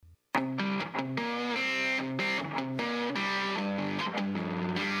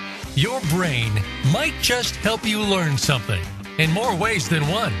Your brain might just help you learn something in more ways than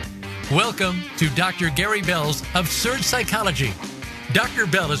one. Welcome to Dr. Gary Bell's Absurd Psychology. Dr.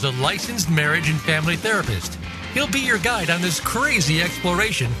 Bell is a licensed marriage and family therapist. He'll be your guide on this crazy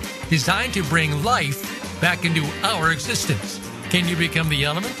exploration designed to bring life back into our existence. Can you become the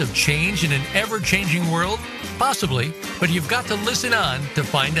element of change in an ever-changing world? Possibly, but you've got to listen on to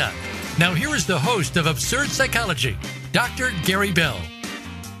find out. Now here is the host of Absurd Psychology, Dr. Gary Bell.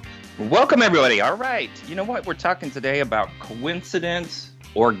 Welcome, everybody. All right. You know what? We're talking today about coincidence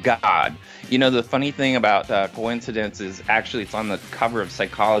or God. You know, the funny thing about coincidence is actually it's on the cover of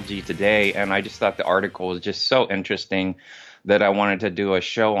Psychology Today, and I just thought the article was just so interesting that I wanted to do a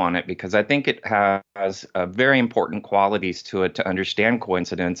show on it because I think it has very important qualities to it to understand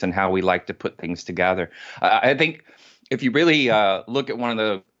coincidence and how we like to put things together. I think if you really look at one of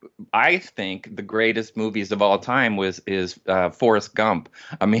the, I think the greatest movies of all time is Forrest Gump.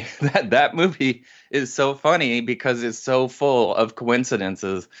 I mean, that movie is so funny because it's so full of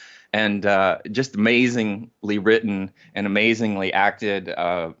coincidences and just amazingly written and amazingly acted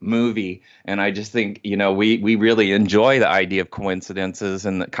movie. And I just think, you know, we really enjoy the idea of coincidences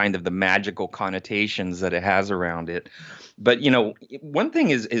and the kind of the magical connotations that it has around it. But, you know, one thing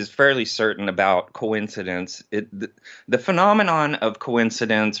is fairly certain about coincidence. The phenomenon of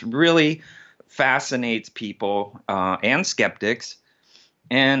coincidence really fascinates people and skeptics.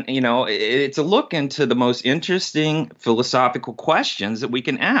 And, you know, it's a look into the most interesting philosophical questions that we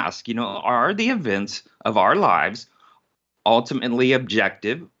can ask. You know, are the events of our lives ultimately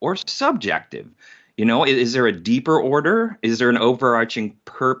objective or subjective? You know, is there a deeper order? Is there an overarching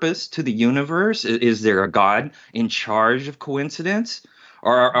purpose to the universe? Is there a God in charge of coincidence?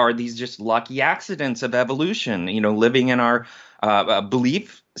 Or are these just lucky accidents of evolution, you know, living in our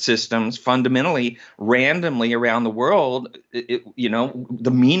belief systems fundamentally randomly around the world? You know,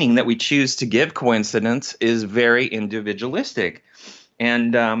 the meaning that we choose to give coincidence is very individualistic.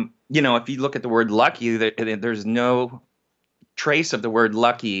 And, you know, if you look at the word lucky, there's no trace of the word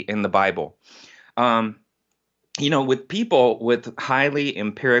lucky in the Bible. You know, with people with highly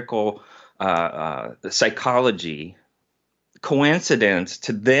empirical psychology, coincidence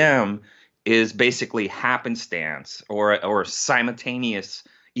to them is basically happenstance or simultaneous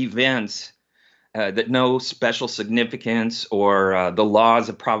events that no special significance or the laws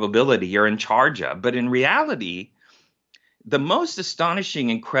of probability are in charge of. But in reality, the most astonishing,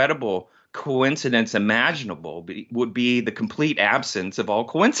 incredible coincidence imaginable would be the complete absence of all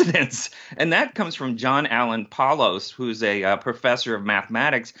coincidence. And that comes from John Allen Paulos, who's a professor of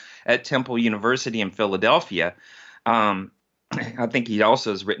mathematics at Temple University in Philadelphia. I think he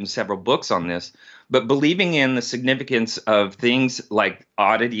also has written several books on this. But believing in the significance of things like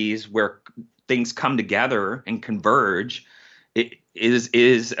oddities where things come together and converge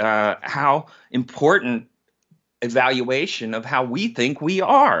is how important evaluation of how we think we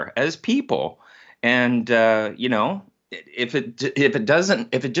are as people. And you know, if it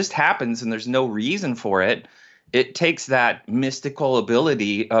just happens and there's no reason for it, it takes that mystical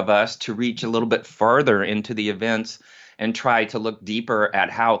ability of us to reach a little bit further into the events and try to look deeper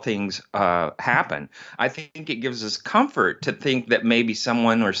at how things happen. I think it gives us comfort to think that maybe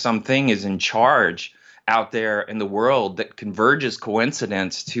someone or something is in charge out there in the world that converges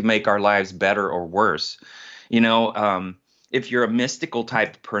coincidence to make our lives better or worse. You know, if you're a mystical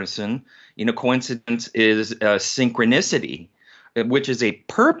type person, you know, coincidence is synchronicity, which is a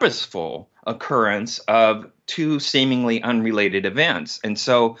purposeful occurrence of two seemingly unrelated events. And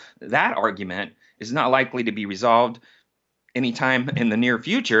so that argument is not likely to be resolved anytime in the near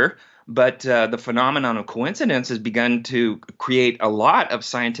future. But the phenomenon of coincidence has begun to create a lot of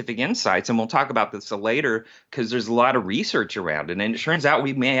scientific insights. And we'll talk about this later because there's a lot of research around it. And it turns out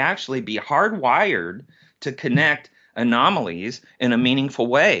we may actually be hardwired to connect anomalies in a meaningful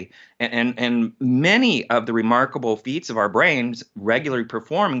way. And many of the remarkable feats of our brains regularly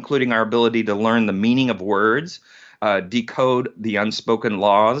perform, including our ability to learn the meaning of words, decode the unspoken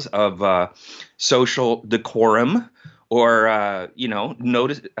laws of social decorum, or, you know,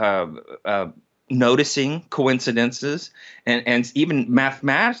 noticing coincidences, and even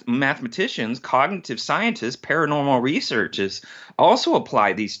mathematicians, cognitive scientists, paranormal researchers also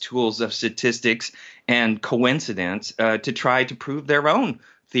apply these tools of statistics and coincidence to try to prove their own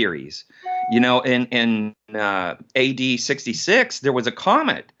theories. You know, in AD 66, there was a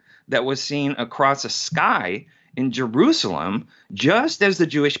comet that was seen across the sky in Jerusalem just as the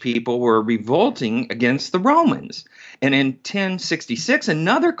Jewish people were revolting against the Romans. And in 1066,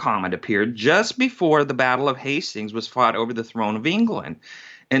 another comet appeared just before the Battle of Hastings was fought over the throne of England.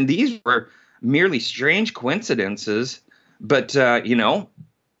 And these were merely strange coincidences, but, you know,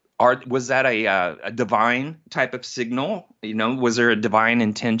 Was that a divine type of signal? Was there a divine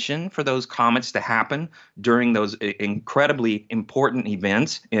intention for those comets to happen during those incredibly important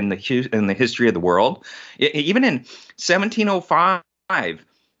events in the history of the world? Even in 1705,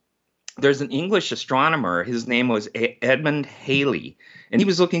 there's an English astronomer. His name was Edmund Halley, and he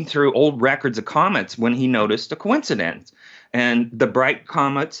was looking through old records of comets when he noticed a coincidence. And the bright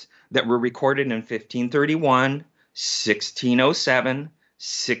comets that were recorded in 1531, 1607,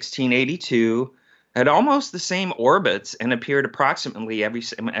 1682 had almost the same orbits and appeared approximately every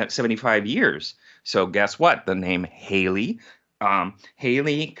 75 years. So guess what? The name Halley.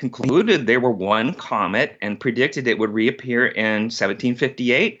 Halley concluded they were one comet and predicted it would reappear in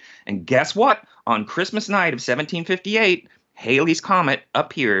 1758. And guess what? On Christmas night of 1758, Halley's comet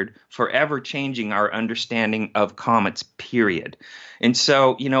appeared, forever changing our understanding of comets, period. And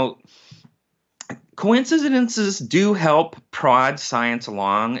so, coincidences do help prod science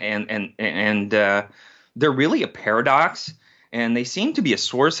along, and they're really a paradox, and they seem to be a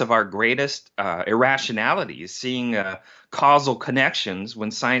source of our greatest irrationalities, seeing causal connections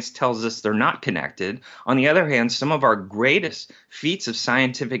when science tells us they're not connected. On the other hand, some of our greatest feats of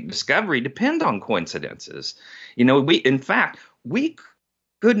scientific discovery depend on coincidences. In fact, we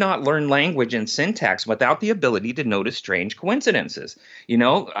could not learn language and syntax without the ability to notice strange coincidences.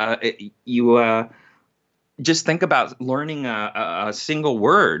 Just think about learning a single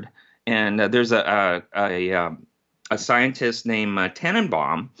word. And there's a scientist named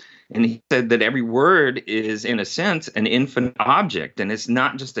Tannenbaum, and he said that every word is, in a sense, an infinite object. And it's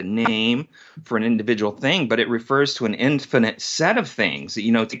not just a name for an individual thing, but it refers to an infinite set of things.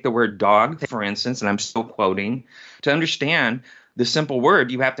 Take the word dog, for instance, and I'm still quoting. To understand the simple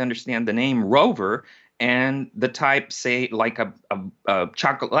word, you have to understand the name Rover and the type, say, like a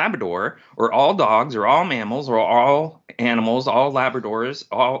chocolate Labrador, or all dogs, or all mammals, or all animals, all Labradors,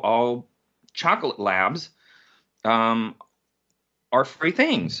 all chocolate labs are free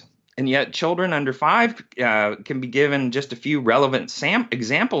things. And yet children under 5 can be given just a few relevant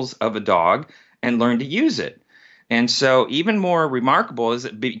examples of a dog and learn to use it. And so even more remarkable is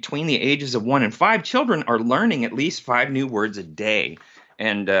that between the ages of 1 and 5, children are learning at least 5 new words a day.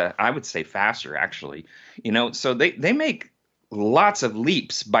 And I would say faster, actually. So they make lots of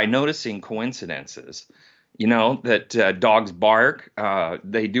leaps by noticing coincidences. That dogs bark.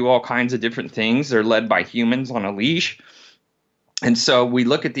 They do all kinds of different things. They're led by humans on a leash. And so we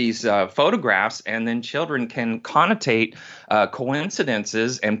look at these photographs, and then children can connotate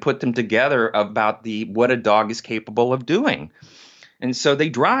coincidences and put them together about what a dog is capable of doing. And so they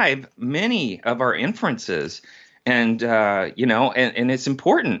drive many of our inferences. And and it's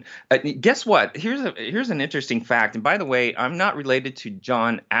important. Guess what? Here's an interesting fact. And by the way, I'm not related to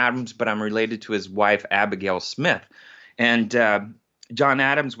John Adams, but I'm related to his wife, Abigail Smith. And John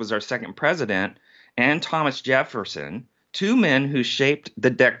Adams was our second president, and Thomas Jefferson, 2 men who shaped the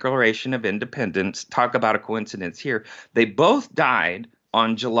Declaration of Independence. Talk about a coincidence here. They both died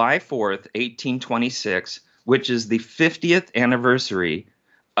on July 4th, 1826, which is the 50th anniversary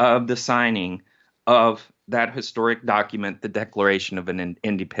of the signing of that historic document, the Declaration of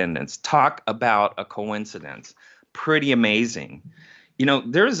Independence. Talk about a coincidence. Pretty amazing.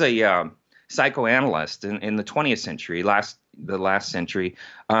 There's a psychoanalyst in the 20th century, the last century,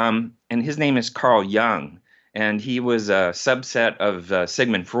 and his name is Carl Jung, and he was a subset of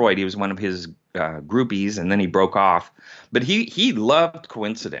Sigmund Freud. He was one of his groupies, and then he broke off. But he loved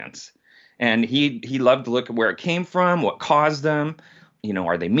coincidence, and he loved to look at where it came from, what caused them.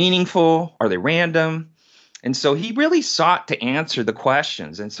 Are they meaningful? Are they random? And so he really sought to answer the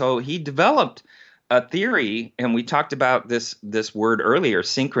questions. And so he developed a theory, and we talked about this word earlier,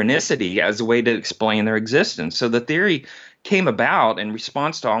 synchronicity, as a way to explain their existence. So the theory came about in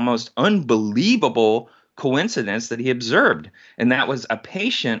response to almost unbelievable coincidence that he observed. And that was a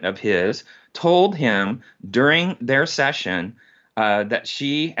patient of his told him during their session that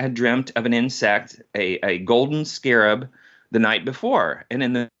she had dreamt of an insect, a golden scarab, the night before. And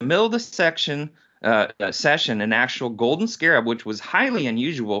in the middle of the session, an actual golden scarab, which was highly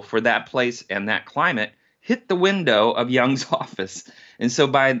unusual for that place and that climate, hit the window of Jung's office. And so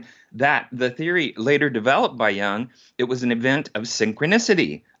by that, the theory later developed by Jung, it was an event of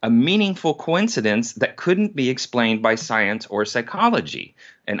synchronicity, a meaningful coincidence that couldn't be explained by science or psychology.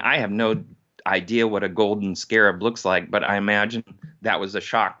 And I have no idea what a golden scarab looks like, but I imagine that was a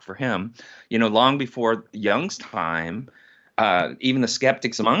shock for him. Long before Jung's time, even the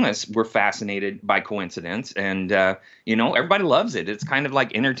skeptics among us were fascinated by coincidence, and everybody loves it. It's kind of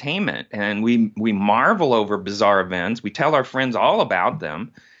like entertainment, and we marvel over bizarre events. We tell our friends all about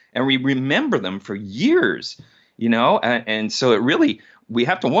them, and we remember them for years. and so it really, we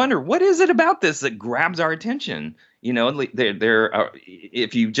have to wonder, what is it about this that grabs our attention? There are,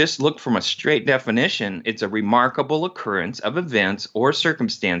 if you just look from a straight definition, it's a remarkable occurrence of events or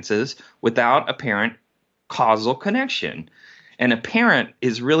circumstances without apparent causal connection. And apparent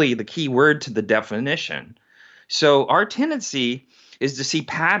is really the key word to the definition. So our tendency is to see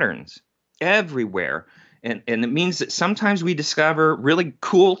patterns everywhere. And it means that sometimes we discover really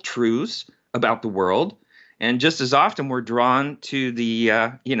cool truths about the world. And just as often we're drawn to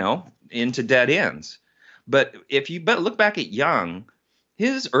into dead ends. But but look back at Jung,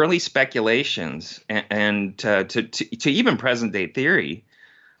 his early speculations and to even present day theory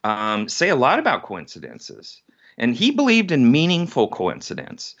say a lot about coincidences. And he believed in meaningful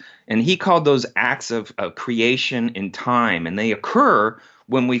coincidence. And he called those acts of creation in time. And they occur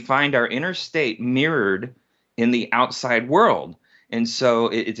when we find our inner state mirrored in the outside world. And so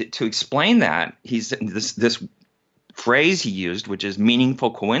to explain that, he's this phrase he used, which is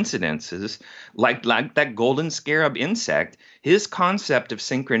meaningful coincidences, like that golden scarab insect, his concept of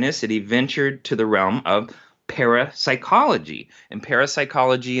synchronicity ventured to the realm of parapsychology. And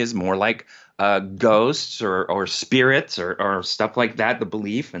parapsychology is more like ghosts or spirits or stuff like that, the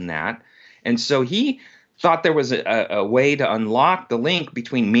belief in that. And so he thought there was a way to unlock the link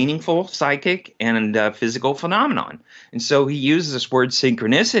between meaningful psychic and physical phenomenon. And so he uses this word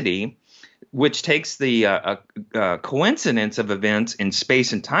synchronicity, which takes the coincidence of events in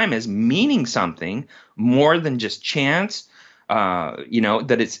space and time as meaning something more than just chance,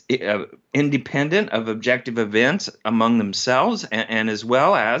 that it's independent of objective events among themselves and as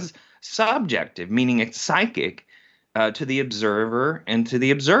well as subjective, meaning it's psychic to the observer and to the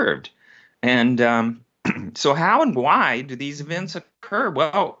observed. And so how and why do these events occur?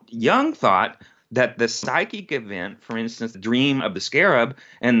 Well, Jung thought that the psychic event, for instance, the dream of the scarab,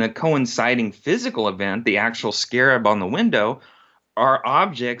 and the coinciding physical event, the actual scarab on the window, are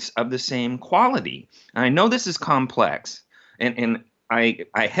objects of the same quality. And I know this is complex, and I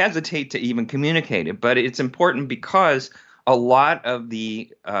hesitate to even communicate it, but it's important because a lot of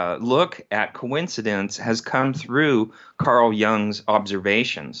the look at coincidence has come through Carl Jung's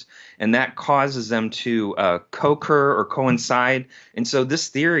observations, and that causes them to co-occur or coincide. And so this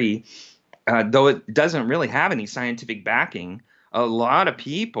theory, though it doesn't really have any scientific backing, a lot of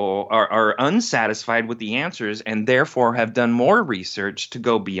people are unsatisfied with the answers and therefore have done more research to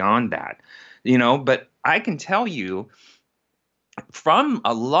go beyond that. But I can tell you from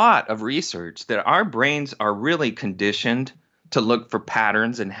a lot of research that our brains are really conditioned to look for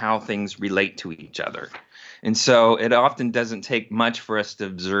patterns and how things relate to each other. And so it often doesn't take much for us to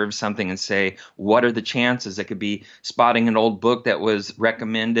observe something and say, what are the chances? It could be spotting an old book that was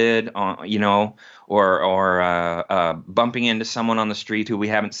recommended, or bumping into someone on the street who we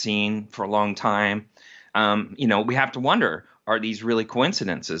haven't seen for a long time. We have to wonder, are these really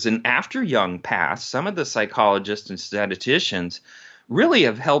coincidences? And after Jung passed, some of the psychologists and statisticians really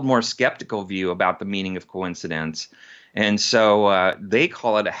have held more skeptical view about the meaning of coincidence. And so they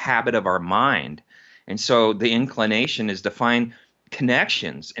call it a habit of our mind. And so the inclination is to find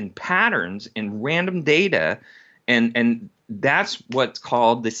connections and patterns in random data. And that's what's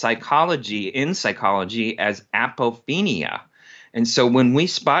called in psychology as apophenia. And so when we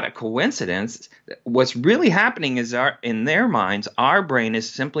spot a coincidence, what's really happening is in their minds, our brain is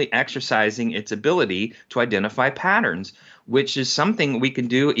simply exercising its ability to identify patterns, which is something we can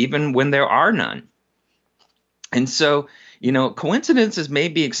do even when there are none. And so, coincidences may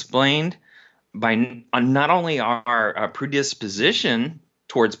be explained by not only our predisposition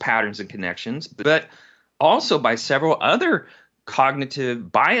towards patterns and connections, but also by several other cognitive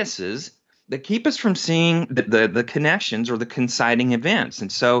biases that keep us from seeing the connections or the coinciding events.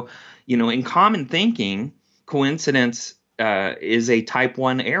 And so, in common thinking, coincidence is a type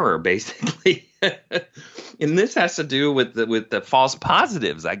 1 error, basically. And this has to do with the false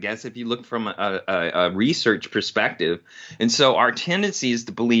positives, I guess, if you look from a research perspective. And so our tendency is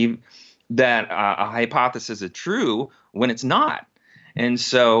to believe that a hypothesis is true when it's not. And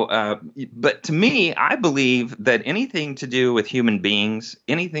so, but to me, I believe that anything to do with human beings,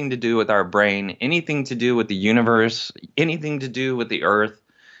 anything to do with our brain, anything to do with the universe, anything to do with the earth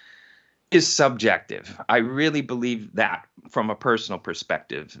is subjective. I really believe that from a personal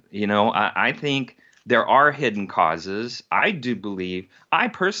perspective. I think there are hidden causes. I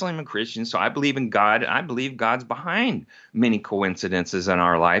personally am a Christian, so I believe in God. I believe God's behind many coincidences in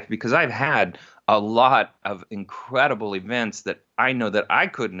our life because I've had a lot of incredible events that I know that I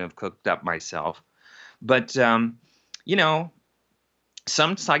couldn't have cooked up myself. But,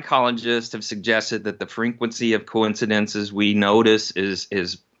 some psychologists have suggested that the frequency of coincidences we notice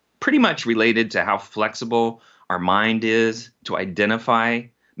is pretty much related to how flexible our mind is to identify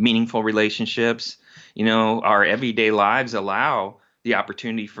meaningful relationships. Our everyday lives allow the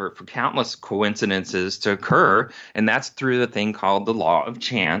opportunity for countless coincidences to occur, and that's through the thing called the law of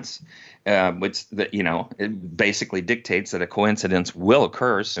chance, which it basically dictates that a coincidence will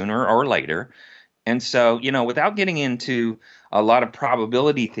occur sooner or later. And so, without getting into a lot of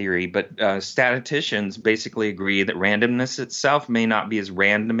probability theory, but statisticians basically agree that randomness itself may not be as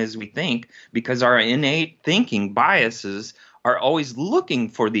random as we think, because our innate thinking biases are always looking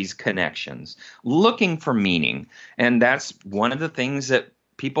for these connections, looking for meaning. And that's one of the things that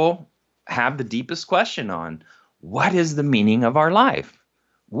people have the deepest question on. What is the meaning of our life?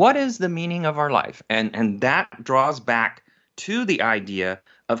 What is the meaning of our life? And that draws back to the idea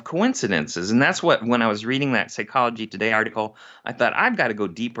of coincidences. And that's what, when I was reading that Psychology Today article, I thought, I've got to go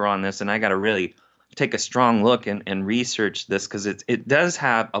deeper on this, and I got to really take a strong look and research this, because it does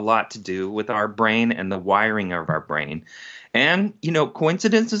have a lot to do with our brain and the wiring of our brain. And,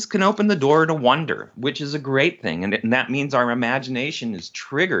 coincidences can open the door to wonder, which is a great thing. And that means our imagination is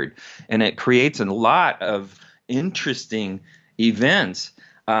triggered, and it creates a lot of interesting events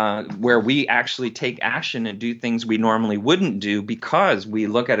where we actually take action and do things we normally wouldn't do, because we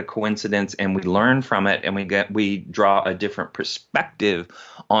look at a coincidence and we learn from it, and we draw a different perspective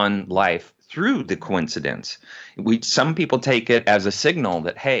on life through the coincidence. Some people take it as a signal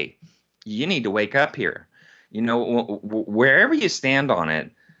that, hey, you need to wake up here. Wherever you stand on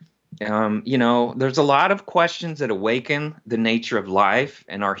it, there's a lot of questions that awaken the nature of life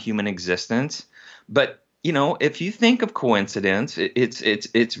and our human existence. But if you think of coincidence,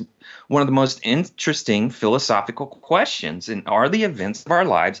 it's one of the most interesting philosophical questions. And are the events of our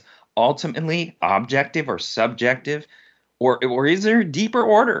lives ultimately objective or subjective, or is there a deeper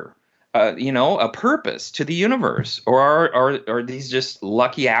order, a purpose to the universe, or are these just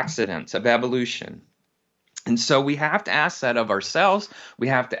lucky accidents of evolution? And so we have to ask that of ourselves. We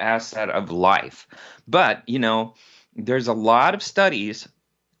have to ask that of life. But there's a lot of studies,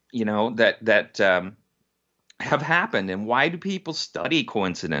 that have happened. And why do people study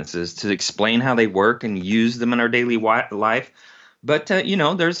coincidences? To explain how they work and use them in our daily life. But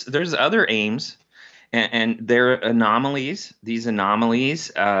there's other aims, and they're anomalies. These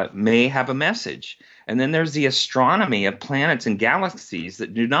anomalies may have a message. And then there's the astronomy of planets and galaxies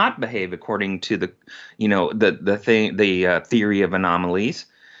that do not behave according to the theory of anomalies.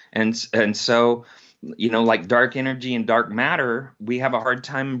 And so, like dark energy and dark matter, we have a hard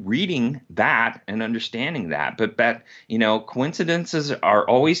time reading that and understanding that. But coincidences are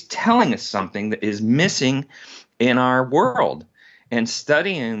always telling us something that is missing in our world. And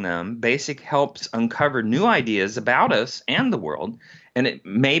studying them helps uncover new ideas about us and the world. And it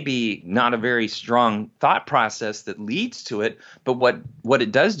may be not a very strong thought process that leads to it, but what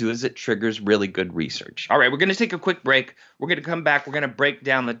it does do is it triggers really good research. All right, we're going to take a quick break. We're going to come back. We're going to break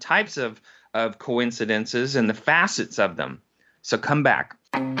down the types of coincidences and the facets of them. So come back.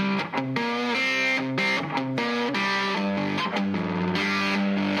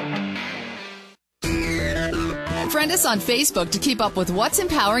 Friend us on Facebook to keep up with what's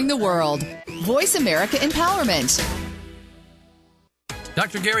empowering the world. Voice America Empowerment.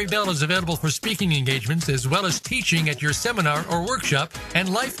 Dr. Gary Bell is available for speaking engagements as well as teaching at your seminar or workshop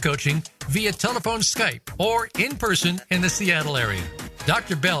and life coaching via telephone, Skype, or in person in the Seattle area.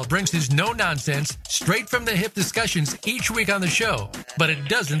 Dr. Bell brings his no-nonsense, straight-from-the-hip discussions each week on the show, but it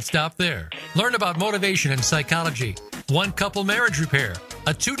doesn't stop there. Learn about motivation and psychology, one-couple marriage repair,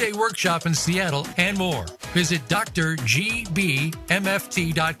 a 2-day workshop in Seattle, and more. Visit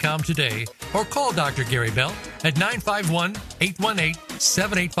drgbmft.com today or call Dr. Gary Bell at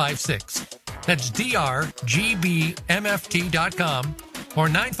 951-818-7856. That's drgbmft.com or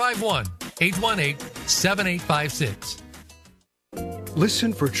 951-818-7856.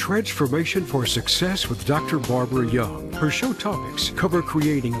 Listen for Transformation for Success with Dr. Barbara Young. Her show topics cover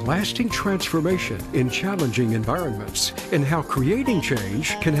creating lasting transformation in challenging environments and how creating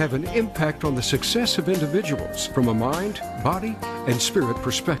change can have an impact on the success of individuals from a mind, body, and spirit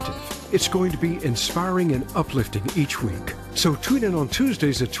perspective. It's going to be inspiring and uplifting each week. So tune in on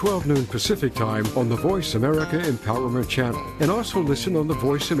Tuesdays at 12 noon Pacific Time on the Voice America Empowerment Channel, and also listen on the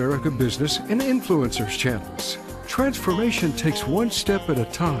Voice America Business and Influencers channels. Transformation takes one step at a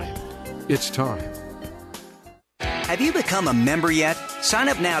time. It's time. Have you become a member yet? Sign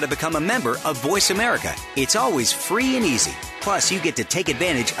up now to become a member of Voice America. It's always free and easy. Plus, you get to take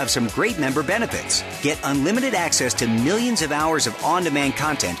advantage of some great member benefits. Get unlimited access to millions of hours of on-demand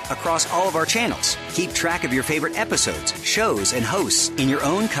content across all of our channels. Keep track of your favorite episodes, shows, and hosts in your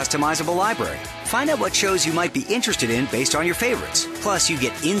own customizable library. Find out what shows you might be interested in based on your favorites. Plus, you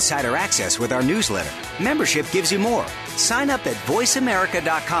get insider access with our newsletter. Membership gives you more. Sign up at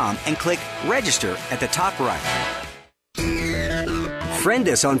voiceamerica.com and click register at the top right. Friend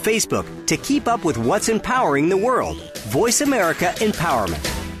us on Facebook to keep up with what's empowering the world. Voice America Empowerment.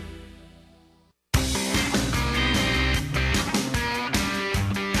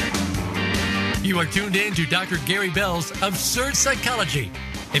 You are tuned in to Dr. Gary Bell's Absurd Psychology.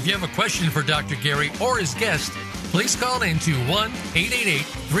 If you have a question for Dr. Gary or his guest, please call in to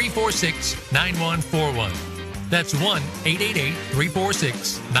 1-888-346-9141. That's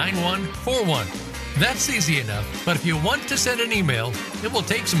 1-888-346-9141. That's easy enough, but if you want to send an email, it will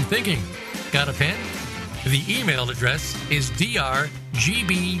take some thinking. Got a pen? The email address is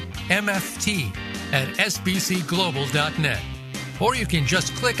drgbmft@sbcglobal.net. Or you can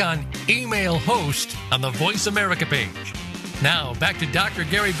just click on Email Host on the Voice America page. Now, back to Dr.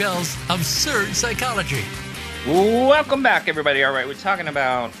 Gary Bell's Absurd Psychology. Welcome back, everybody. All right, we're talking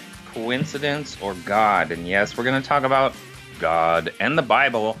about coincidence or God. And yes, we're going to talk about God and the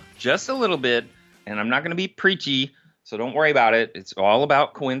Bible just a little bit. And I'm not going to be preachy, so don't worry about it. It's all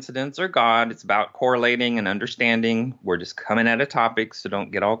about coincidence or God. It's about correlating and understanding. We're just coming at a topic, so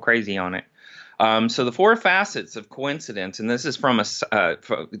don't get all crazy on it. So the 4 facets of coincidence, and this is from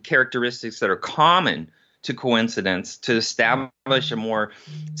characteristics that are common to coincidence to establish a more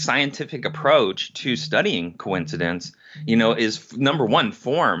scientific approach to studying coincidence, is number one,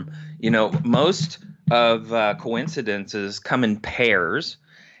 form. Most of coincidences come in pairs,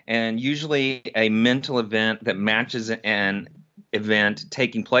 and usually a mental event that matches an event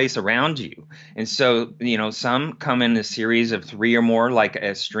taking place around you. And so, some come in a series of 3 or more, like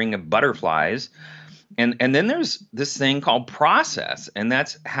a string of butterflies. And then there's this thing called process, and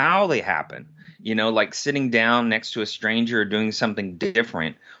that's how they happen. Like sitting down next to a stranger or doing something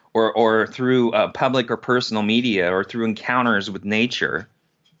different, or through public or personal media, or through encounters with nature.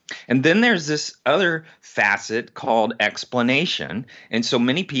 And then there's this other facet called explanation. And so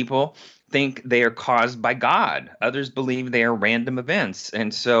many people think they are caused by God. Others believe they are random events.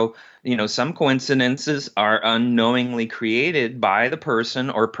 And so, some coincidences are unknowingly created by the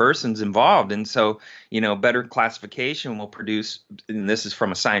person or persons involved. And so, better classification will produce, and this is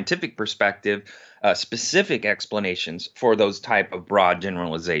from a scientific perspective, specific explanations for those type of broad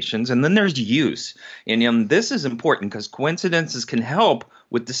generalizations. And then there's use. And this is important because coincidences can help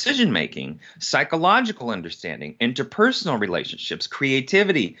with decision-making, psychological understanding, interpersonal relationships,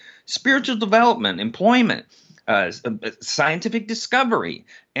 creativity, spiritual development, employment, scientific discovery,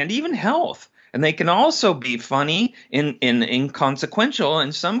 and even health. And they can also be funny and inconsequential,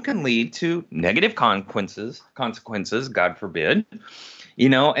 and some can lead to negative consequences, God forbid.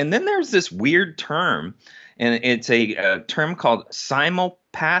 And then there's this weird term, and it's a term called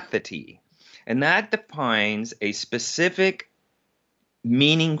simulpathity. And that defines a specific,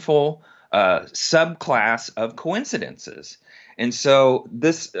 meaningful subclass of coincidences. And so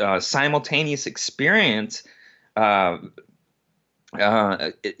this simultaneous experience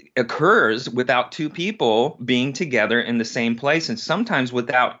it occurs without 2 people being together in the same place, and sometimes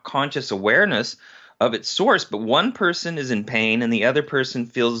without conscious awareness of its source. But one person is in pain and the other person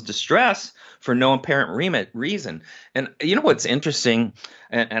feels distress for no apparent reason. And what's interesting,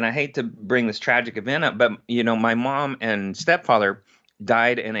 and I hate to bring this tragic event up, but my mom and stepfather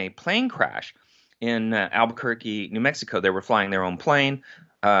died in a plane crash in Albuquerque, New Mexico. They were flying their own plane.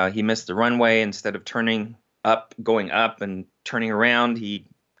 He missed the runway. Instead of going up and turning around, he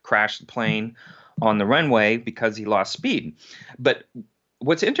crashed the plane on the runway because he lost speed. But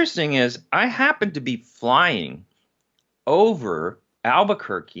what's interesting is I happened to be flying over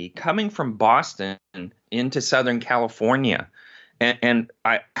Albuquerque, coming from Boston into Southern California. And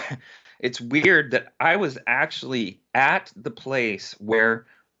it's weird that I was actually at the place where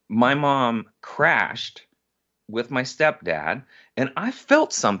my mom crashed with my stepdad, and I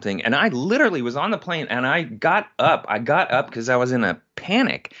felt something, and I literally was on the plane, and I got up. I got up because I was in a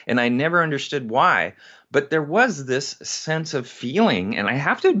panic, and I never understood why. But there was this sense of feeling, and I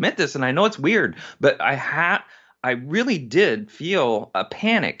have to admit this, and I know it's weird, but I really did feel a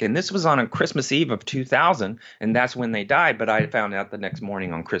panic. And this was on a Christmas Eve of 2000, and that's when they died. But I found out the next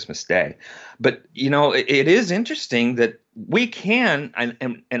morning on Christmas Day. But, it is interesting that we can,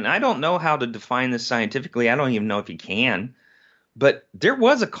 and I don't know how to define this scientifically. I don't even know if you can. But there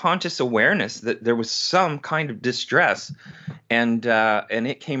was a conscious awareness that there was some kind of distress, and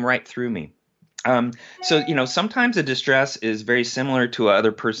it came right through me. So, sometimes a distress is very similar to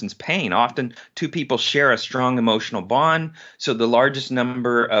another person's pain. Often 2 people share a strong emotional bond. So the largest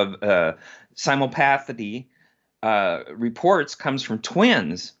number of simulpathity reports comes from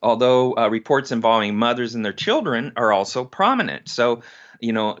twins, although reports involving mothers and their children are also prominent. So,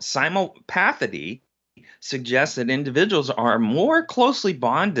 simulpathity suggests that individuals are more closely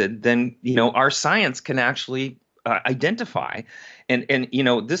bonded than, our science can actually identify. And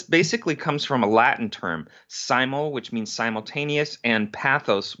this basically comes from a Latin term, simul, which means simultaneous, and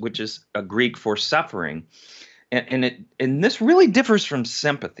pathos, which is a Greek for suffering. And this really differs from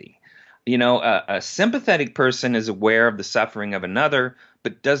sympathy. A sympathetic person is aware of the suffering of another,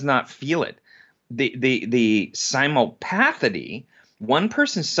 but does not feel it. The simulpathity, one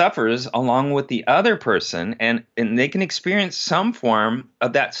person suffers along with the other person, and they can experience some form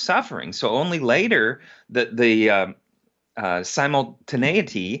of that suffering. So only later the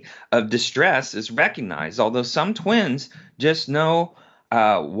simultaneity of distress is recognized. Although some twins just know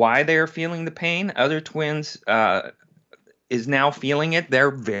why they're feeling the pain, other twins is now feeling it.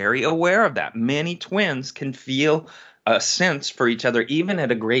 They're very aware of that. Many twins can feel a sense for each other, even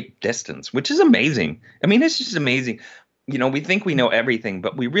at a great distance, which is amazing. I mean, it's just amazing. We think we know everything,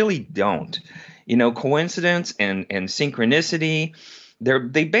 but we really don't. Coincidence and synchronicity,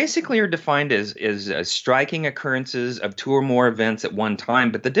 they basically are defined as striking occurrences of two or more events at one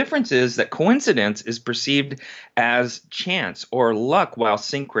time. But the difference is that coincidence is perceived as chance or luck, while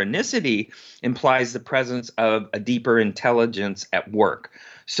synchronicity implies the presence of a deeper intelligence at work.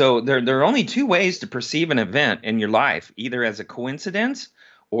 So there are only two ways to perceive an event in your life, either as a coincidence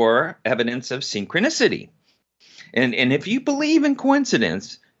or evidence of synchronicity. And if you believe in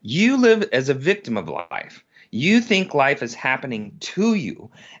coincidence, you live as a victim of life. You think life is happening to you,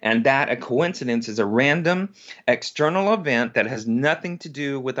 and that a coincidence is a random external event that has nothing to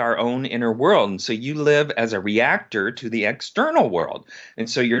do with our own inner world. And so you live as a reactor to the external world. And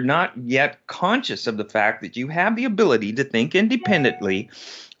so you're not yet conscious of the fact that you have the ability to think independently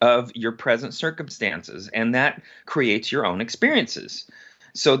of your present circumstances, and that creates your own experiences.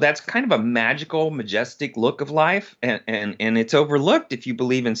 So that's kind of a magical, majestic look of life, and it's overlooked if you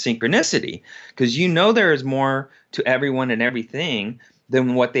believe in synchronicity, because there is more to everyone and everything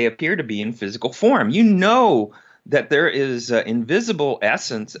than what they appear to be in physical form. You know that there is an invisible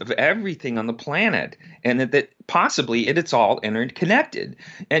essence of everything on the planet, and that possibly it's all interconnected.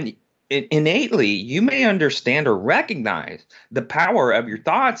 And innately, you may understand or recognize the power of your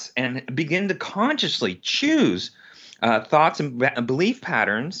thoughts and begin to consciously choose thoughts and belief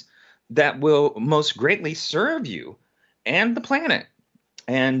patterns that will most greatly serve you and the planet.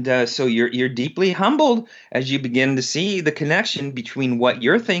 And so you're deeply humbled as you begin to see the connection between what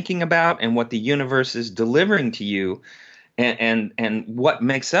you're thinking about and what the universe is delivering to you, and what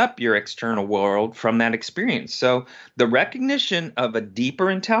makes up your external world from that experience. So the recognition of a deeper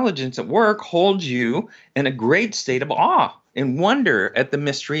intelligence at work holds you in a great state of awe and wonder at the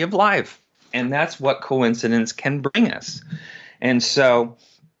mystery of life. And that's what coincidence can bring us. And so,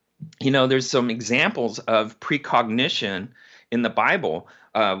 there's some examples of precognition in the Bible.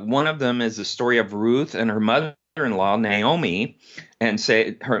 One of them is the story of Ruth and her mother-in-law, Naomi. And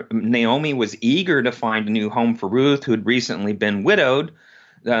Naomi was eager to find a new home for Ruth, who had recently been widowed,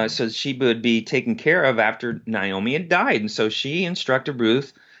 so she would be taken care of after Naomi had died. And so she instructed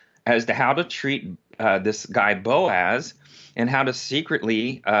Ruth as to how to treat this guy Boaz, and how to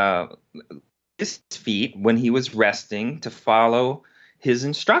secretly his feet when he was resting to follow his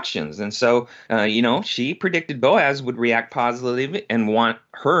instructions. And so, she predicted Boaz would react positively and want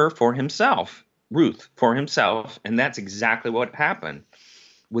her for himself, Ruth for himself. And that's exactly what happened.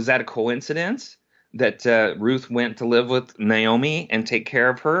 Was that a coincidence that Ruth went to live with Naomi and take care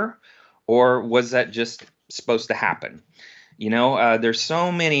of her? Or was that just supposed to happen? There's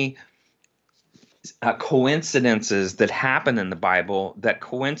so many coincidences that happen in the Bible, that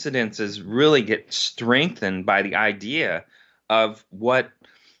coincidences really get strengthened by the idea of what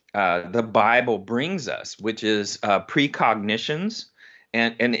the Bible brings us, which is precognitions.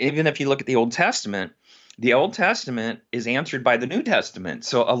 And even if you look at the Old Testament is answered by the New Testament.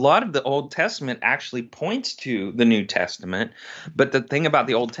 So a lot of the Old Testament actually points to the New Testament. But the thing about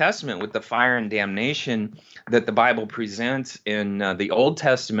the Old Testament, with the fire and damnation that the Bible presents in the Old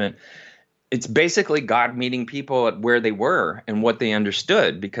Testament, it's basically God meeting people at where they were and what they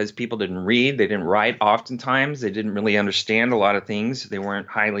understood, because people didn't read, they didn't write oftentimes, they didn't really understand a lot of things, they weren't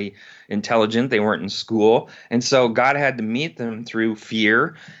highly intelligent, they weren't in school, and so God had to meet them through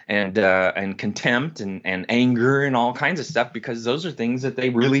fear and contempt and anger and all kinds of stuff, because those are things that they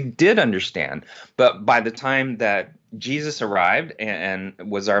really did understand. But by the time that Jesus arrived and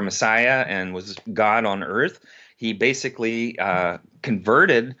was our Messiah and was God on earth, he basically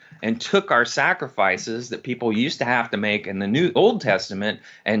converted and took our sacrifices that people used to have to make in the Old Testament,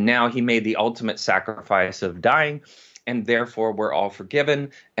 and now he made the ultimate sacrifice of dying, and therefore we're all forgiven,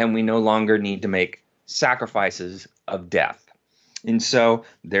 and we no longer need to make sacrifices of death. And so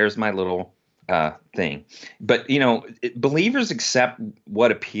there's my little thing. But, believers accept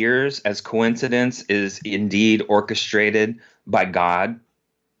what appears as coincidence is indeed orchestrated by God,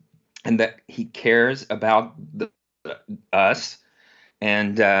 and that he cares about us,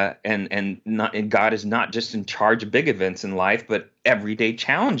 and God is not just in charge of big events in life, but everyday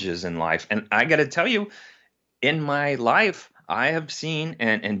challenges in life. And I got to tell you, in my life, I have seen,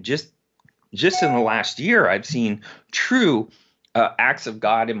 and just in the last year, I've seen true acts of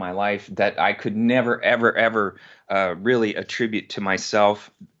God in my life that I could never, ever, ever really attribute to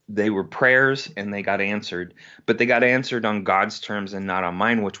myself. They were prayers, and they got answered, but they got answered on God's terms and not on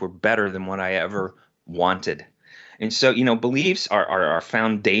mine, which were better than what I ever wanted. And so, beliefs are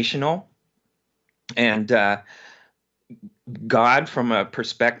foundational, and God, from a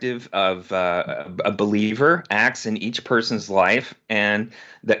perspective of a believer, acts in each person's life, and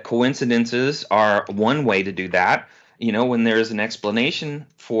that coincidences are one way to do that. When there's an explanation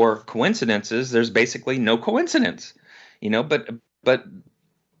for coincidences, there's basically no coincidence. But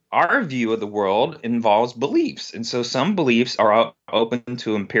our view of the world involves beliefs. And so some beliefs are open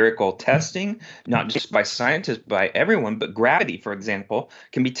to empirical testing, not just by scientists, but by everyone. But gravity, for example,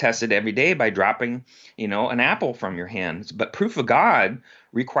 can be tested every day by dropping, an apple from your hands. But proof of God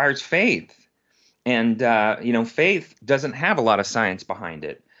requires faith. And, faith doesn't have a lot of science behind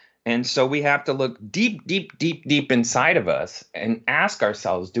it. And so we have to look deep, deep, deep, deep inside of us and ask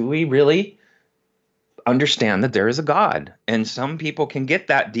ourselves, do we really understand that there is a God? And some people can get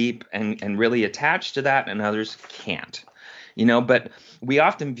that deep and really attach to that, and others can't. But we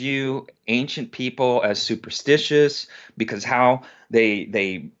often view ancient people as superstitious because how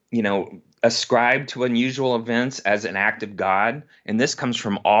they ascribe to unusual events as an act of God. And this comes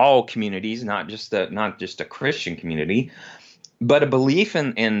from all communities, not just a Christian community. But a belief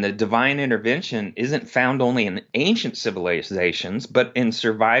in the divine intervention isn't found only in ancient civilizations, but in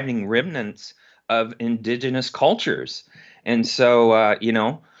surviving remnants of indigenous cultures. And so,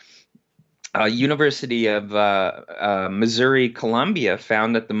 University of Missouri, Columbia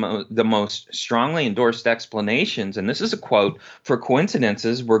found that the most strongly endorsed explanations, and this is a quote, for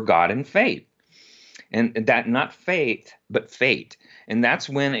coincidences were God and fate. And that not faith, but fate. And that's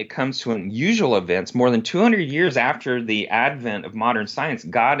when it comes to unusual events. More than 200 years after the advent of modern science,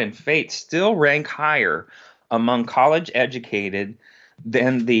 God and fate still rank higher among college-educated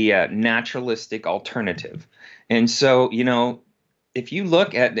than the naturalistic alternative. And so, if you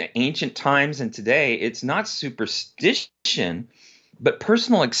look at the ancient times and today, it's not superstition, but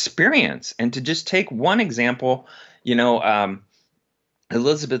personal experience. And to just take one example,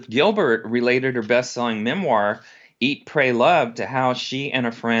 Elizabeth Gilbert related her best-selling memoir, Eat, Pray, Love, to how she and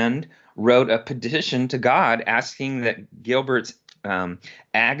a friend wrote a petition to God asking that Gilbert's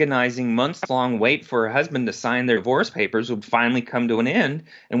agonizing months-long wait for her husband to sign their divorce papers would finally come to an end.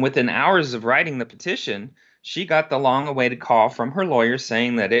 And within hours of writing the petition, she got the long-awaited call from her lawyer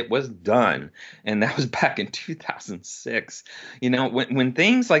saying that it was done. And that was back in 2006. When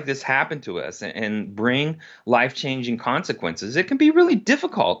things like this happen to us and bring life-changing consequences, it can be really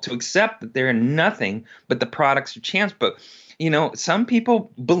difficult to accept that they're nothing but the products of chance. But, some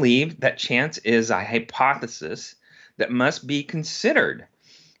people believe that chance is a hypothesis that must be considered.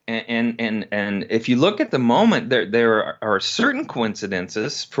 And if you look at the moment, there are certain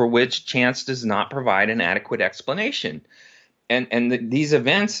coincidences for which chance does not provide an adequate explanation. And these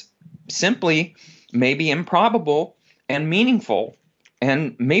events simply may be improbable and meaningful,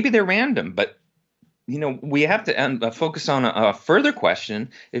 and maybe they're random. But, we have to focus on a further question.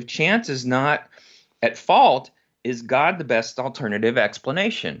 If chance is not at fault, is God the best alternative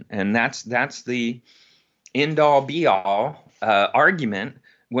explanation? And that's the end-all, be-all argument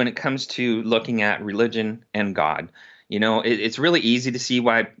when it comes to looking at religion and God. It's really easy to see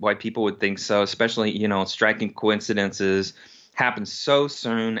why people would think so, especially, striking coincidences happen so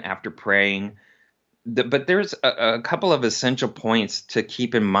soon after praying. But there's a couple of essential points to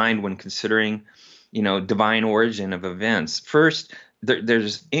keep in mind when considering, divine origin of events. First,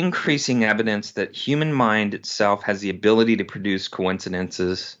 there's increasing evidence that human mind itself has the ability to produce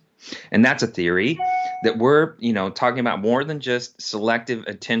coincidences. And that's a theory that we're, talking about more than just selective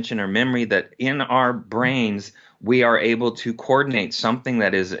attention or memory, that in our brains, we are able to coordinate something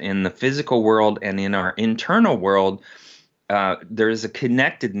that is in the physical world and in our internal world. There is a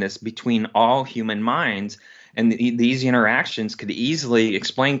connectedness between all human minds. And these interactions could easily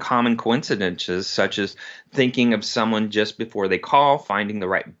explain common coincidences, such as thinking of someone just before they call, finding the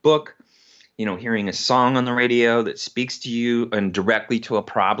right book, hearing a song on the radio that speaks to you and directly to a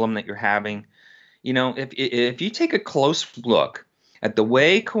problem that you're having. If you take a close look at the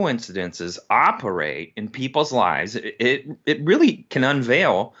way coincidences operate in people's lives, it really can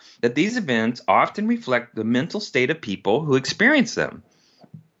unveil that these events often reflect the mental state of people who experience them.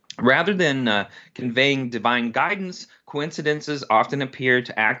 Rather than conveying divine guidance, coincidences often appear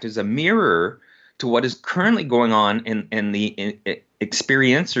to act as a mirror to what is currently going on in the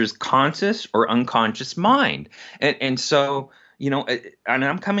experiencer's conscious or unconscious mind. And so, and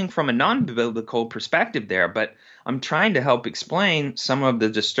I'm coming from a non-biblical perspective there, but I'm trying to help explain some of the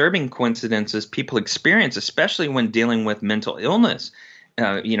disturbing coincidences people experience, especially when dealing with mental illness.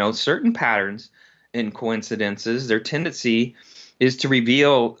 Certain patterns in coincidences, their tendency is to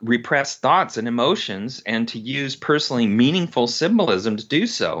reveal repressed thoughts and emotions and to use personally meaningful symbolism to do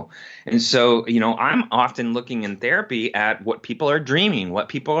so. And so, I'm often looking in therapy at what people are dreaming, what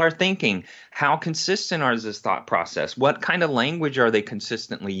people are thinking, how consistent is this thought process, what kind of language are they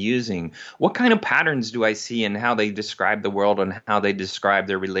consistently using, what kind of patterns do I see in how they describe the world and how they describe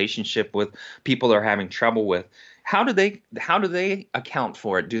their relationship with people they're having trouble with. How do they account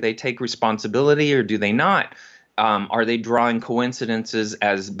for it? Do they take responsibility or do they not? Are they drawing coincidences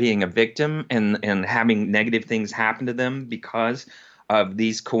as being a victim and having negative things happen to them because of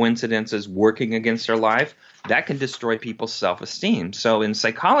these coincidences working against their life? That can destroy people's self-esteem. So in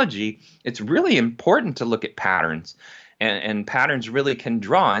psychology, it's really important to look at patterns, and patterns really can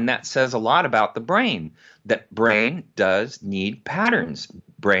draw, and that says a lot about the brain. That brain does need patterns.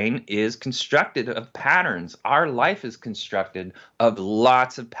 Brain is constructed of patterns. Our life is constructed of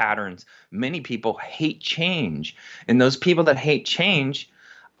lots of patterns. Many people hate change, and those people that hate change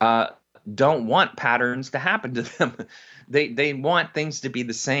don't want patterns to happen to them. They want things to be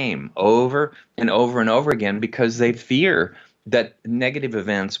the same over and over and over again because they fear that negative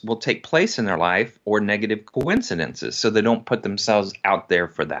events will take place in their life or negative coincidences, so they don't put themselves out there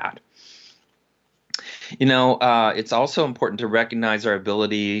for that. It's also important to recognize our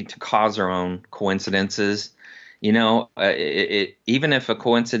ability to cause our own coincidences. Even if a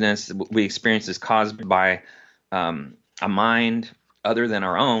coincidence we experience is caused by a mind other than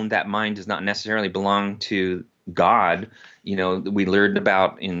our own, that mind does not necessarily belong to God. We learned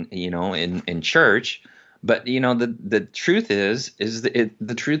about in church, but the truth is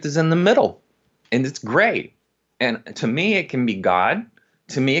the truth is in the middle, and it's gray. And to me, it can be God.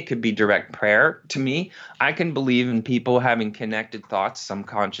 To me, it could be direct prayer. To me, I can believe in people having connected thoughts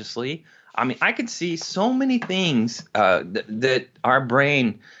subconsciously. I mean, I could see so many things that our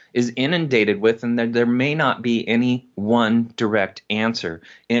brain is inundated with, and there may not be any one direct answer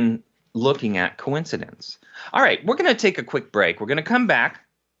in looking at coincidence. All right, we're going to take a quick break. We're going to come back.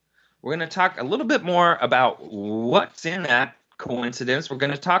 We're going to talk a little bit more about what's in that coincidence. We're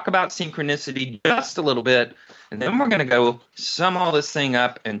going to talk about synchronicity just a little bit, and then we're going to go sum all this thing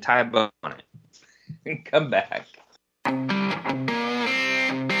up and tie a bow on it and come back.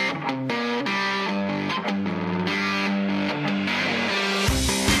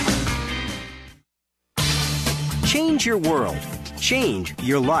 Change your world. Change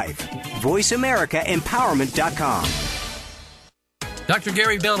your life. VoiceAmericaEmpowerment.com. Dr.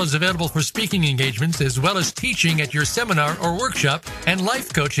 Gary Bell is available for speaking engagements as well as teaching at your seminar or workshop and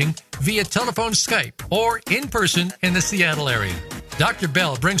life coaching via telephone, Skype, or in person in the Seattle area. Dr.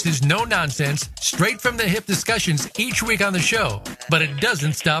 Bell brings his no-nonsense, straight-from-the-hip discussions each week on the show, but it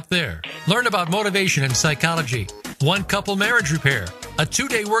doesn't stop there. Learn about motivation and psychology, one-couple marriage repair, a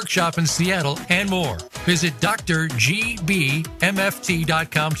 2-day workshop in Seattle, and more. Visit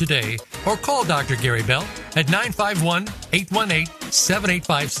drgbmft.com today or call Dr. Gary Bell at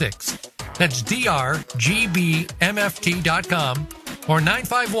 951-818-7856. That's drgbmft.com or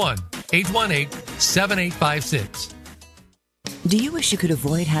 951-818-7856. Do you wish you could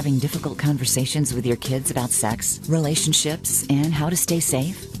avoid having difficult conversations with your kids about sex, relationships, and how to stay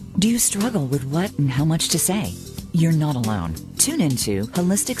safe? Do you struggle with what and how much to say? You're not alone. Tune into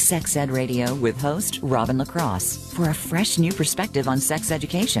Holistic Sex Ed Radio with host Robin LaCrosse for a fresh new perspective on sex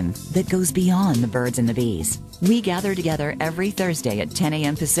education that goes beyond the birds and the bees. We gather together every Thursday at 10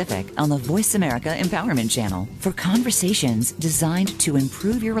 a.m. Pacific on the Voice America Empowerment Channel for conversations designed to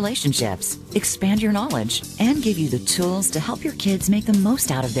improve your relationships, expand your knowledge, and give you the tools to help your kids make the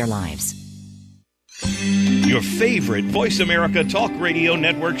most out of their lives. Your favorite Voice America Talk Radio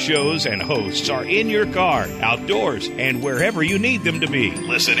Network shows and hosts are in your car, outdoors, and wherever you need them to be.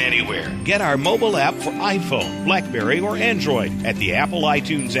 Listen anywhere. Get our mobile app for iPhone, BlackBerry, or Android at the Apple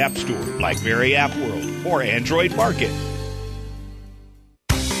iTunes App Store, BlackBerry App World, or Android Market.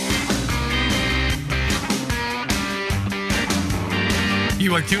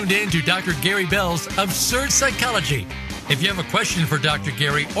 You are tuned in to Dr. Gary Bell's Absurd Psychology. If you have a question for Dr.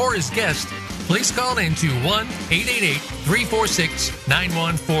 Gary or his guest, please call in to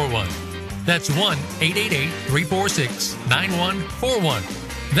 1-888-346-9141. That's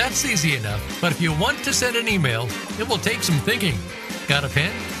 1-888-346-9141. That's easy enough, but if you want to send an email, it will take some thinking. Got a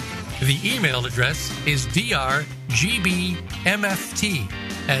pen? The email address is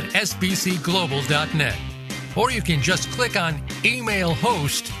drgbmft@sbcglobal.net. Or you can just click on Email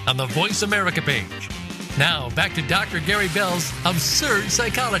Host on the Voice America page. Now, back to Dr. Gary Bell's Absurd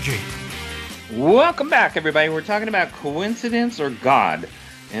Psychology. Welcome back, everybody. We're talking about coincidence or God.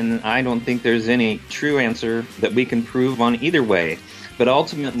 And I don't think there's any true answer that we can prove on either way. But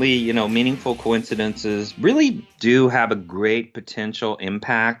ultimately, meaningful coincidences really do have a great potential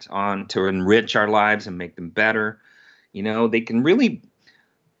impact to enrich our lives and make them better. They can really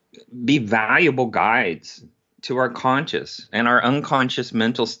be valuable guides to our conscious and our unconscious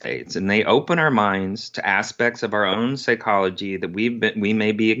mental states, and they open our minds to aspects of our own psychology that we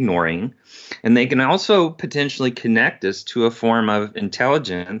may be ignoring, and they can also potentially connect us to a form of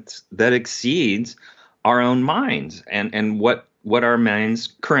intelligence that exceeds our own minds and what our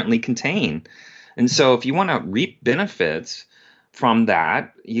minds currently contain. And so if you want to reap benefits from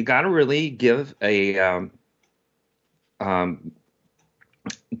that, you got to really give a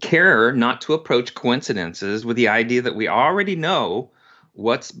care not to approach coincidences with the idea that we already know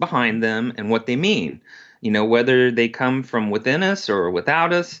what's behind them and what they mean. Whether they come from within us or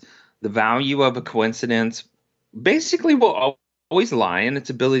without us, the value of a coincidence basically will always lie in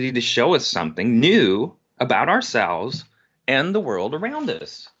its ability to show us something new about ourselves and the world around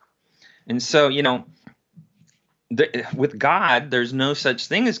us. And so, with God, there's no such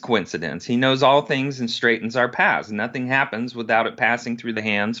thing as coincidence. He knows all things and straightens our paths. Nothing happens without it passing through the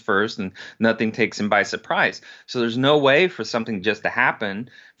hands first, and nothing takes him by surprise. So there's no way for something just to happen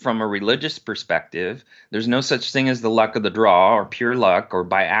from a religious perspective. There's no such thing as the luck of the draw or pure luck or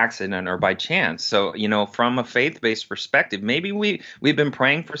by accident or by chance. So, from a faith-based perspective, maybe we've been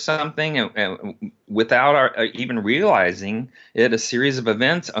praying for something and without our even realizing it, a series of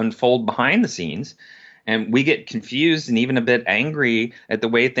events unfold behind the scenes. And we get confused and even a bit angry at the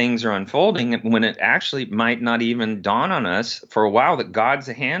way things are unfolding when it actually might not even dawn on us for a while that God's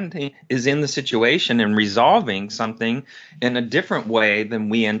hand is in the situation and resolving something in a different way than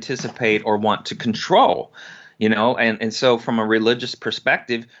we anticipate or want to control. And so from a religious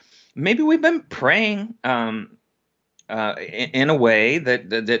perspective, maybe we've been praying in a way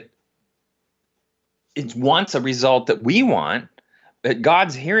that it wants a result that we want, but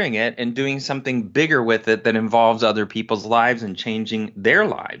God's hearing it and doing something bigger with it that involves other people's lives and changing their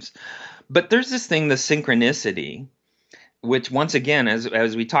lives. But there's this thing, the synchronicity, which once again,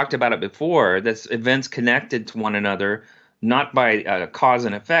 as we talked about it before, that's events connected to one another, not by cause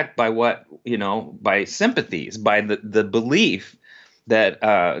and effect, by by sympathies, by the belief that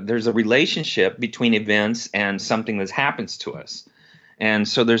there's a relationship between events and something that happens to us. And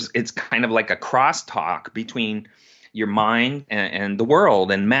so it's kind of like a crosstalk between your mind and the world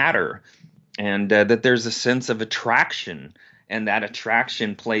and matter, and that there's a sense of attraction, and that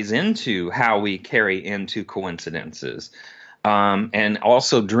attraction plays into how we carry into coincidences. And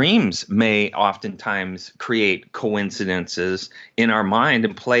also dreams may oftentimes create coincidences in our mind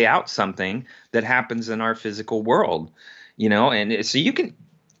and play out something that happens in our physical world, and so you can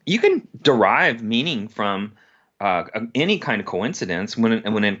derive meaning from any kind of coincidence when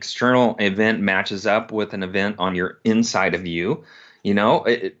an external event matches up with an event on your inside of you.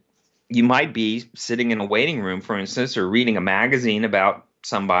 You might be sitting in a waiting room, for instance, or reading a magazine about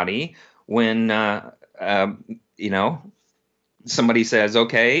somebody when somebody says,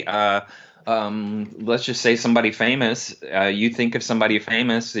 okay, let's just say somebody famous. You think of somebody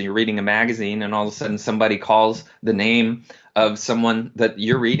famous, and you're reading a magazine, and all of a sudden somebody calls the name of someone that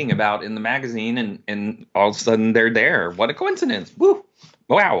you're reading about in the magazine, and all of a sudden they're there. What a coincidence. Woo!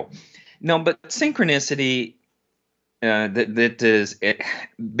 Wow. No, but synchronicity that is, it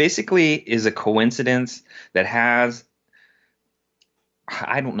basically is a coincidence that has,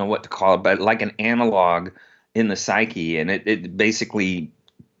 I don't know what to call it, but like an analog in the psyche, and it basically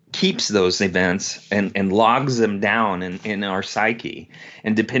keeps those events and logs them down in our psyche.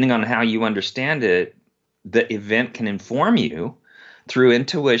 And depending on how you understand it, the event can inform you through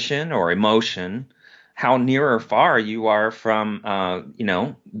intuition or emotion how near or far you are from,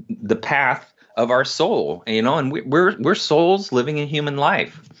 the path of our soul, and we're souls living a human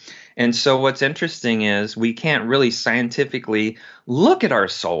life. And so what's interesting is we can't really scientifically look at our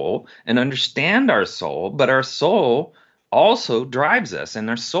soul and understand our soul, but our soul also drives us. And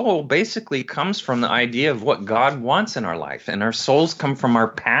our soul basically comes from the idea of what God wants in our life. And our souls come from our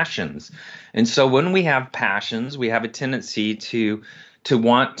passions. And so when we have passions, we have a tendency to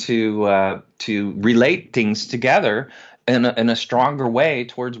want to relate things together in a stronger way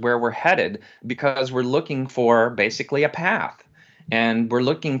towards where we're headed, because we're looking for basically a path. And we're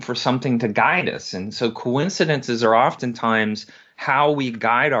looking for something to guide us. And so coincidences are oftentimes how we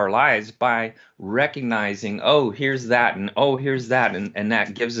guide our lives, by recognizing, oh, here's that, and oh, here's that. And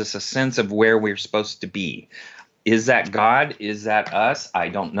that gives us a sense of where we're supposed to be. Is that God? Is that us? I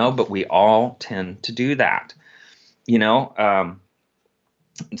don't know, but we all tend to do that.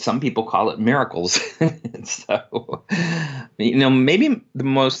 Some people call it miracles. So, maybe the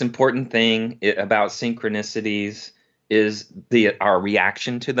most important thing about synchronicities is our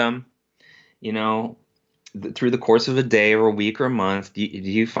reaction to them. Through the course of a day or a week or a month, do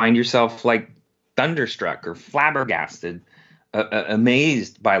you find yourself like thunderstruck or flabbergasted,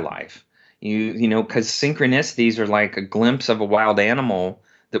 amazed by life? Because synchronicities are like a glimpse of a wild animal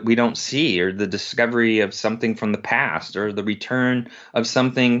that we don't see, or the discovery of something from the past, or the return of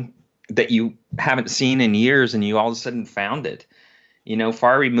something that you haven't seen in years and you all of a sudden found it.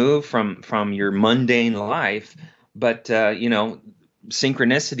 Far removed from your mundane life. But,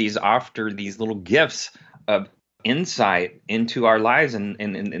 synchronicities offer these little gifts of insight into our lives, and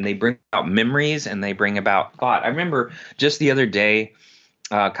they bring about memories, and they bring about thought. I remember just the other day,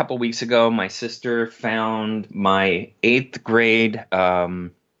 a couple weeks ago, my sister found my 8th grade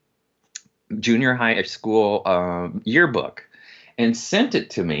junior high school yearbook and sent it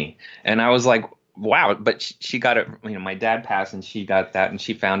to me. And I was like, wow. But she got it, my dad passed and she got that, and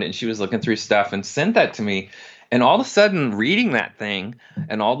she found it, and she was looking through stuff and sent that to me. And all of a sudden, reading that thing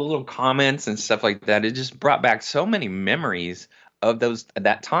and all the little comments and stuff like that, it just brought back so many memories of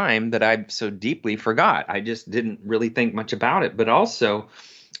that time that I so deeply forgot. I just didn't really think much about it. But also,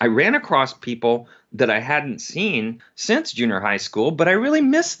 I ran across people that I hadn't seen since junior high school, but I really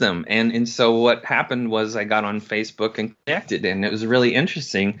missed them. And so what happened was I got on Facebook and connected, and it was really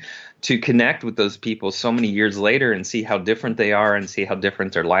interesting to connect with those people so many years later and see how different they are and see how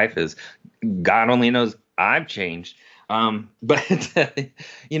different their life is. God only knows I've changed. But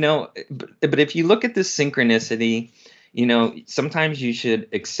if you look at this synchronicity, sometimes you should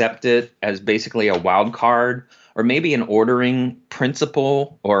accept it as basically a wild card, or maybe an ordering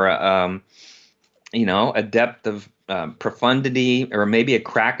principle, or a depth of profundity, or maybe a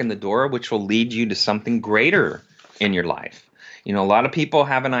crack in the door, which will lead you to something greater in your life. A lot of people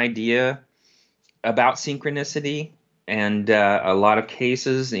have an idea about synchronicity, and a lot of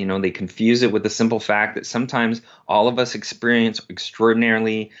cases, they confuse it with the simple fact that sometimes all of us experience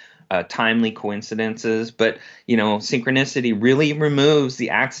extraordinarily timely coincidences. But, synchronicity really removes the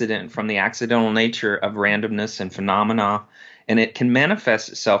accident from the accidental nature of randomness and phenomena. And it can manifest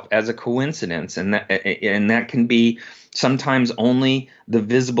itself as a coincidence. And that can be sometimes only the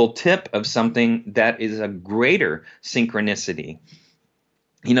visible tip of something that is a greater synchronicity.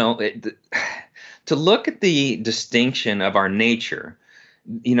 To look at the distinction of our nature,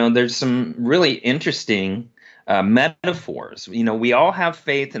 there's some really interesting metaphors. We all have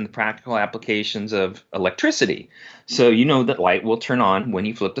faith in the practical applications of electricity. So that light will turn on when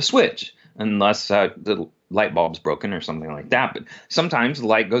you flip the switch, unless the light bulb's broken or something like that. But sometimes the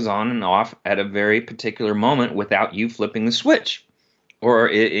light goes on and off at a very particular moment without you flipping the switch. Or,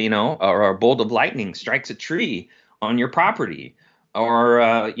 or a bolt of lightning strikes a tree on your property. Or,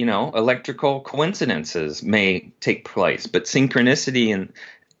 electrical coincidences may take place. But synchronicity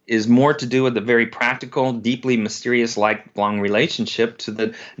is more to do with the very practical, deeply mysterious, lifelong relationship to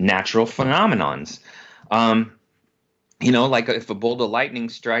the natural phenomenons. Like if a bolt of lightning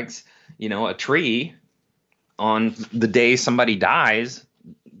strikes, a tree on the day somebody dies,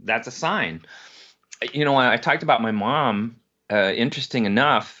 that's a sign. I talked about my mom, interesting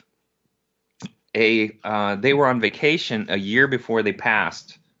enough, they were on vacation a year before they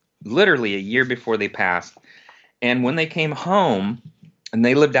passed, literally a year before they passed. And when they came home, and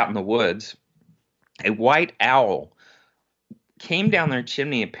they lived out in the woods, a white owl came down their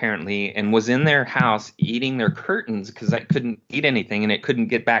chimney apparently and was in their house eating their curtains because it couldn't eat anything and it couldn't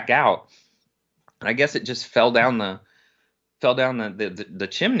get back out. And I guess it just fell down the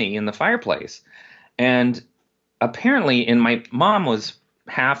chimney in the fireplace. And apparently, and my mom was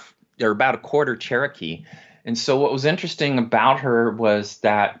half or about a quarter Cherokee, And so what was interesting about her was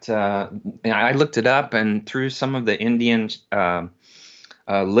that I looked it up, and through some of the Indian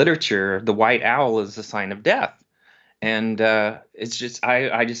literature, the white owl is a sign of death. And it's just,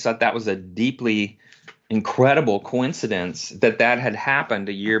 I just thought that was a deeply incredible coincidence that had happened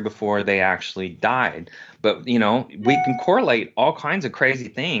a year before they actually died. But, we can correlate all kinds of crazy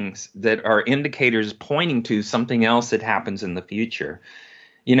things that are indicators pointing to something else that happens in the future.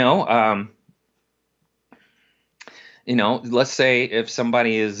 Let's say if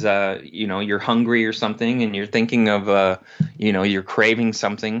somebody is, you're hungry or something, and you're thinking of, you're craving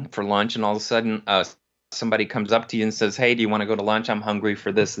something for lunch, and all of a sudden somebody comes up to you and says, "Hey, do you want to go to lunch? I'm hungry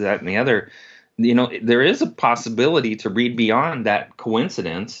for this, that, and the other." There is a possibility to read beyond that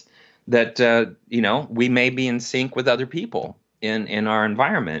coincidence that, we may be in sync with other people in our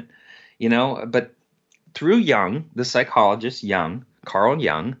environment, but through Jung, the psychologist Carl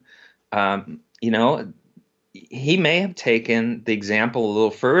Jung, he may have taken the example a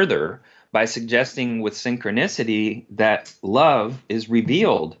little further by suggesting with synchronicity that love is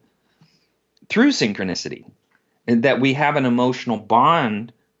revealed through synchronicity, and that we have an emotional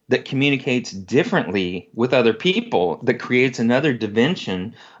bond that communicates differently with other people, that creates another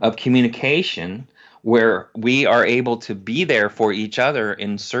dimension of communication where we are able to be there for each other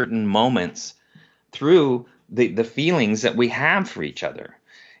in certain moments through the feelings that we have for each other.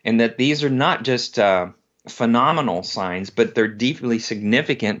 And that these are not just phenomenal signs, but they're deeply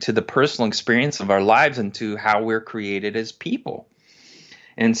significant to the personal experience of our lives and to how we're created as people.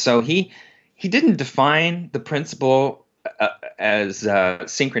 And so he didn't define the principle as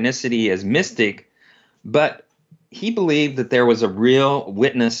synchronicity as mystic, but he believed that there was a real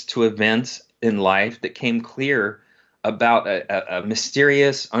witness to events in life that came clear about a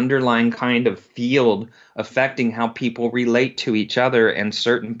mysterious underlying kind of field affecting how people relate to each other, and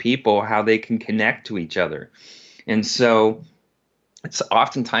certain people, how they can connect to each other. And so it's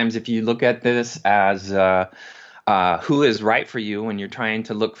oftentimes, if you look at this as who is right for you when you're trying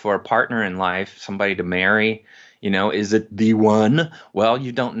to look for a partner in life, somebody to marry, is it the one? Well,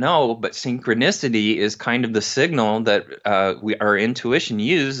 you don't know, but synchronicity is kind of the signal that our intuition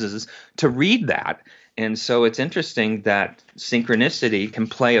uses to read that. And so it's interesting that synchronicity can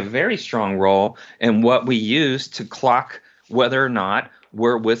play a very strong role in what we use to clock whether or not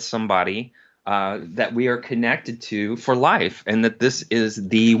we're with somebody that we are connected to for life, and that this is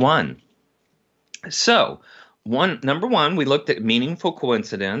the one. So, number one, we looked at meaningful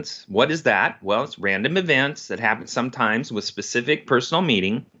coincidence. What is that? Well, it's random events that happen sometimes with specific personal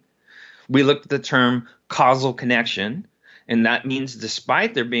meaning. We looked at the term causal connection, and that means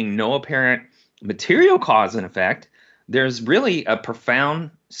despite there being no apparent material cause and effect, there's really a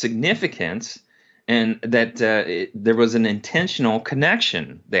profound significance, and that there was an intentional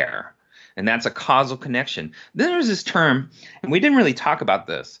connection there, and that's a causal connection. Then there's this term, and we didn't really talk about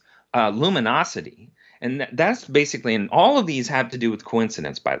this, luminosity. And that's basically, and all of these have to do with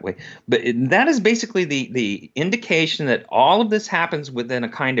coincidence, by the way, but that is basically the indication that all of this happens within a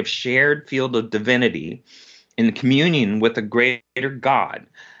kind of shared field of divinity in communion with a greater God,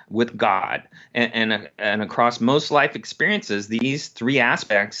 with God. And across most life experiences, these three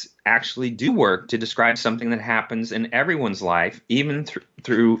aspects actually do work to describe something that happens in everyone's life, even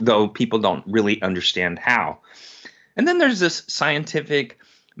through though people don't really understand how. And then there's this scientific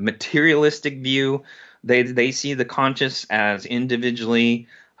materialistic view. They see the conscious as individually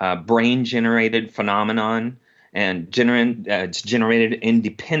brain-generated phenomenon, and it's generated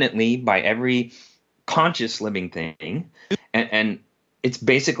independently by every conscious living thing. And it's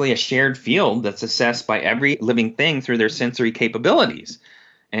basically a shared field that's assessed by every living thing through their sensory capabilities.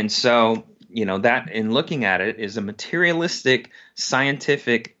 And so, that in looking at it is a materialistic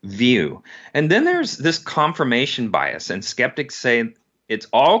scientific view. And then there's this confirmation bias, and skeptics say it's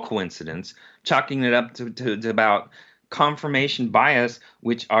all coincidence, chalking it up to about confirmation bias,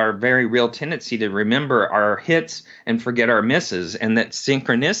 which our very real tendency to remember our hits and forget our misses, and that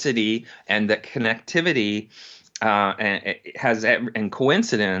synchronicity and that connectivity and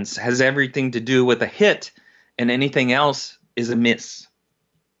coincidence has everything to do with a hit, and anything else is a miss.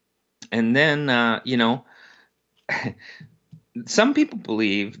 And then, some people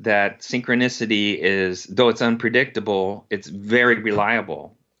believe that synchronicity is, though it's unpredictable, it's very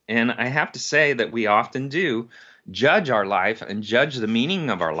reliable. And I have to say that we often do judge our life and judge the meaning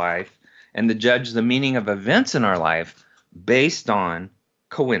of our life and to judge the meaning of events in our life based on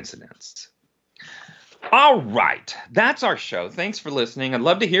coincidence. All right, that's our show. Thanks for listening. I'd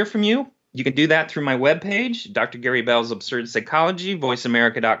love to hear from you. You can do that through my webpage, Dr. Gary Bell's Absurd Psychology,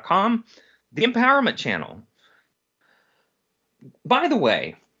 voiceamerica.com, the Empowerment Channel. By the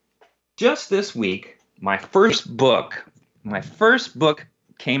way, just this week, My first book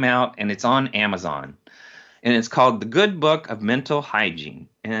came out, and it's on Amazon. And it's called The Good Book of Mental Hygiene.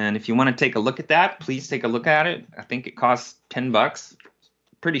 And if you want to take a look at that, please take a look at it. I think it costs $10.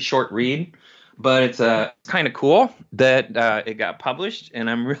 Pretty short read, but it's kind of cool that it got published, and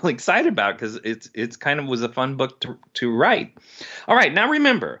I'm really excited about it because it's kind of was a fun book to write. All right, now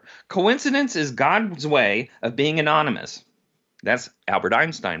remember, coincidence is God's way of being anonymous. That's Albert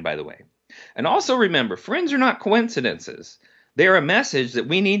Einstein, by the way. And also remember, friends are not coincidences. They are a message that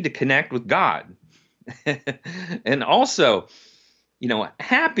we need to connect with God. And also,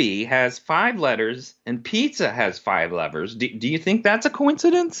 happy has 5 letters and pizza has 5 letters. Do you think that's a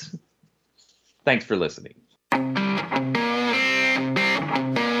coincidence? Thanks for listening.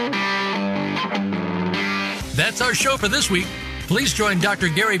 That's our show for this week. Please join Dr.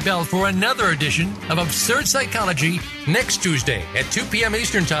 Gary Bell for another edition of Absurd Psychology next Tuesday at 2 p.m.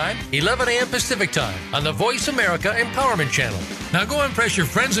 Eastern Time, 11 a.m. Pacific Time on the Voice America Empowerment Channel. Now go impress your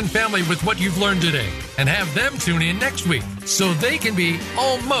friends and family with what you've learned today and have them tune in next week so they can be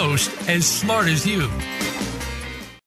almost as smart as you.